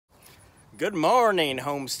Good morning,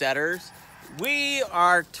 homesteaders. We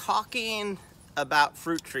are talking about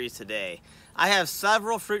fruit trees today. I have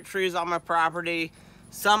several fruit trees on my property.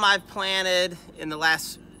 Some I've planted in the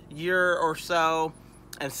last year or so,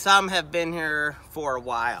 and some have been here for a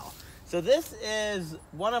while. So this is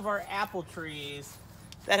one of our apple trees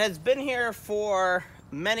that has been here for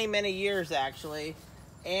many, many years actually.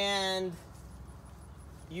 And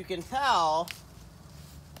you can tell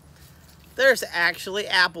there's actually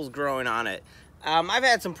apples growing on it. I've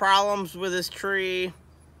had some problems with this tree,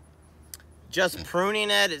 just pruning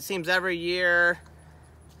it. It seems every year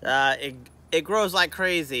it grows like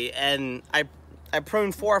crazy, and I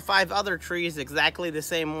pruned 4 or 5 other trees exactly the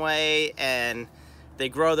same way, and they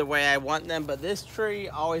grow the way I want them, but this tree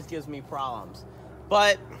always gives me problems.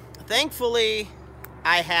 But thankfully,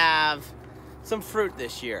 I have some fruit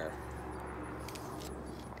this year.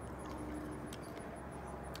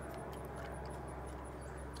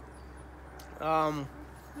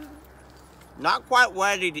 Not quite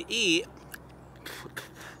ready to eat,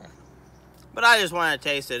 but I just want to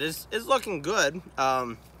taste it. It's looking good.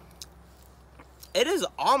 It is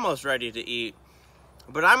almost ready to eat,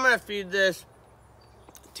 but I'm gonna feed this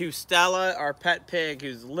to Stella, our pet pig,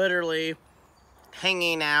 who's literally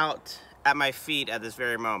hanging out at my feet at this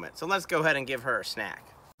very moment. So let's go ahead and give her a snack.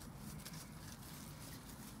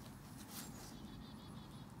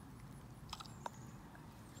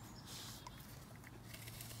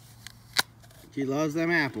 She loves them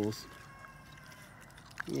apples.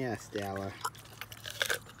 Yeah, Stella.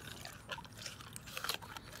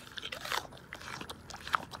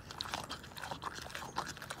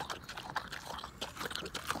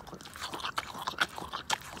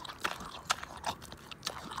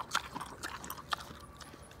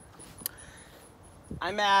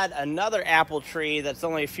 I'm at another apple tree that's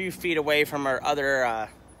only a few feet away from our other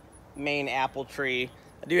main apple tree.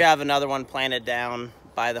 I do have another one planted down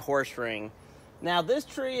by the horse ring. Now this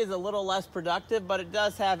tree is a little less productive, but it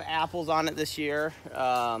does have apples on it this year.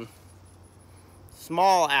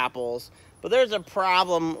 Small apples, but there's a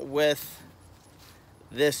problem with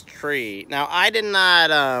this tree. Now I did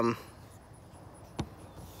not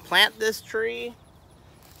plant this tree,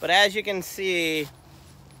 but as you can see,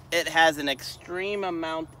 it has an extreme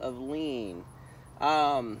amount of lean.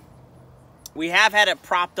 We have had it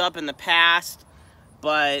propped up in the past,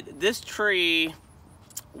 but this tree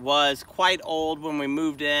was quite old when we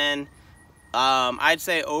moved in. I'd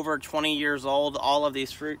say over 20 years old, all of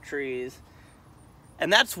these fruit trees.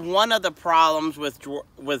 And that's one of the problems with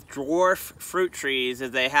dwarf fruit trees,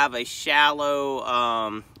 is they have a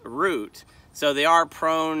shallow root. So they are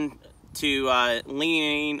prone to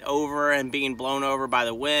leaning over and being blown over by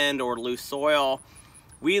the wind or loose soil.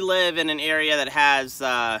 We live in an area that has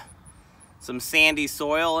some sandy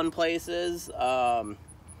soil in places.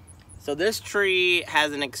 So this tree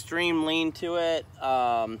has an extreme lean to it.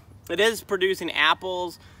 It is producing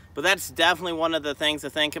apples, but that's definitely one of the things to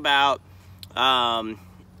think about,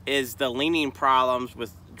 is the leaning problems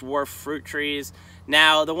with dwarf fruit trees.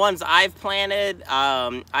 Now, the ones I've planted,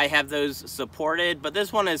 I have those supported, but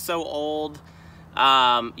this one is so old,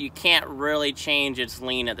 you can't really change its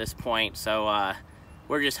lean at this point. So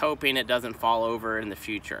we're just hoping it doesn't fall over in the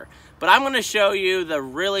future. But I'm going to show you the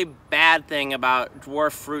really bad thing about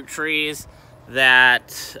dwarf fruit trees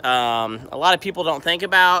that a lot of people don't think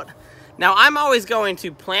about. Now, I'm always going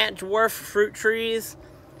to plant dwarf fruit trees,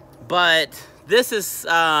 but this is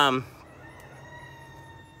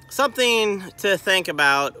something to think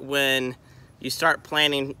about when you start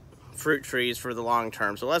planting fruit trees for the long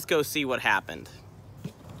term. So let's go see what happened.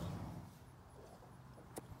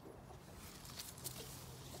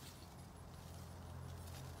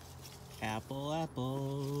 Apple,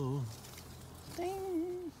 apple.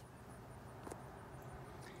 Ding.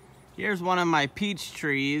 Here's one of my peach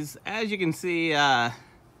trees. As you can see,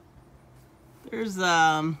 there's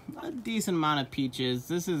a decent amount of peaches.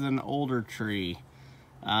 This is an older tree.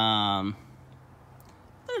 There's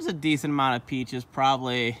a decent amount of peaches,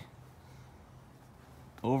 probably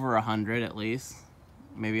over 100 at least,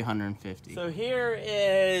 maybe 150. So here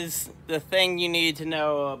is the thing you need to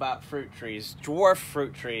know about fruit trees, dwarf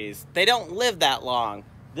fruit trees. They don't live that long.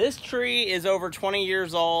 This tree is over 20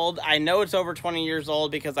 years old. I know it's over 20 years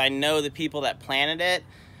old because I know the people that planted it.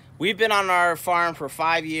 We've been on our farm for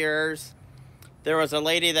 5 years. There was a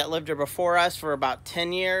lady that lived here before us for about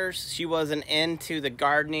 10 years. She wasn't into the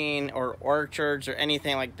gardening or orchards or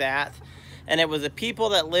anything like that. And it was the people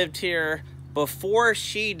that lived here before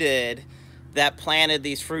she did that planted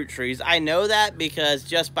these fruit trees. I know that because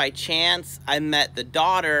just by chance, I met the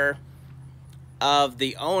daughter of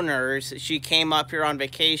the owners. She came up here on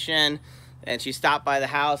vacation. and she stopped by the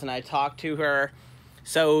house and I talked to her.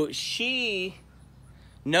 So she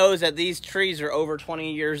knows that these trees are over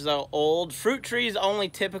 20 years old. Fruit trees only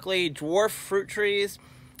typically, dwarf fruit trees,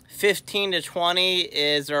 15 to 20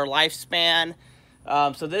 is their lifespan.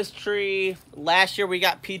 So this tree, last year we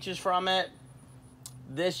got peaches from it.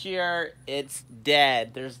 This year it's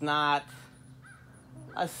dead. There's not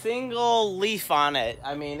a single leaf on it.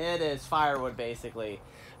 I mean, it is firewood basically.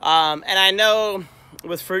 And I know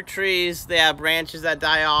with fruit trees, they have branches that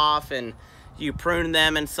die off and you prune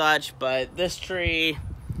them and such, but this tree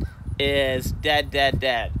is dead, dead,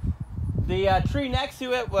 dead. The tree next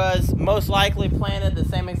to it was most likely planted the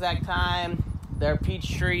same exact time. They're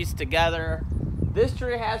peach trees together. This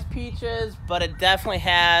tree has peaches, but it definitely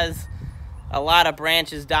has a lot of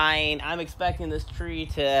branches dying. I'm expecting this tree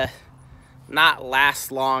to not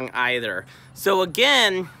last long either. So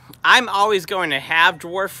again, I'm always going to have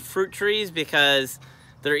dwarf fruit trees because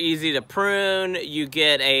they're easy to prune. You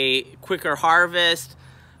get a quicker harvest.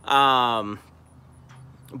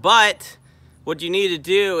 But what you need to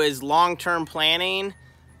do is long-term planting.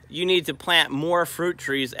 You need to plant more fruit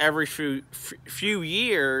trees every few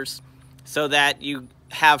years so that you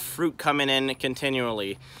have fruit coming in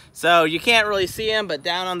continually. So you can't really see them, but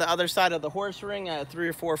down on the other side of the horse ring, 3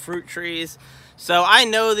 or 4 fruit trees. So I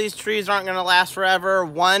know these trees aren't going to last forever.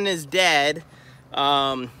 One is dead.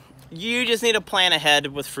 You just need to plan ahead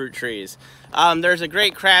with fruit trees. There's a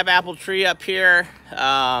great crabapple tree up here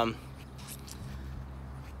that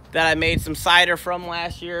I made some cider from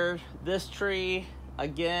last year. This tree,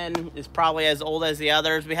 again, is probably as old as the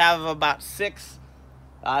others. We have about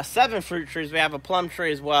 7 fruit trees. We have a plum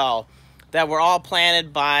tree as well that were all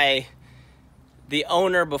planted by the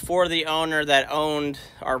owner before the owner that owned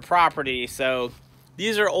our property. So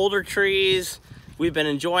these are older trees. We've been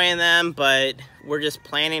enjoying them, but we're just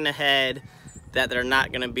planning ahead that they're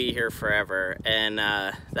not going to be here forever, and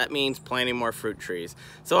that means planting more fruit trees.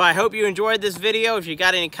 So I hope you enjoyed this video. If you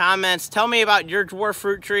got any comments, tell me about your dwarf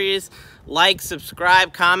fruit trees. Like,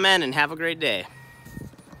 subscribe, comment, and have a great day.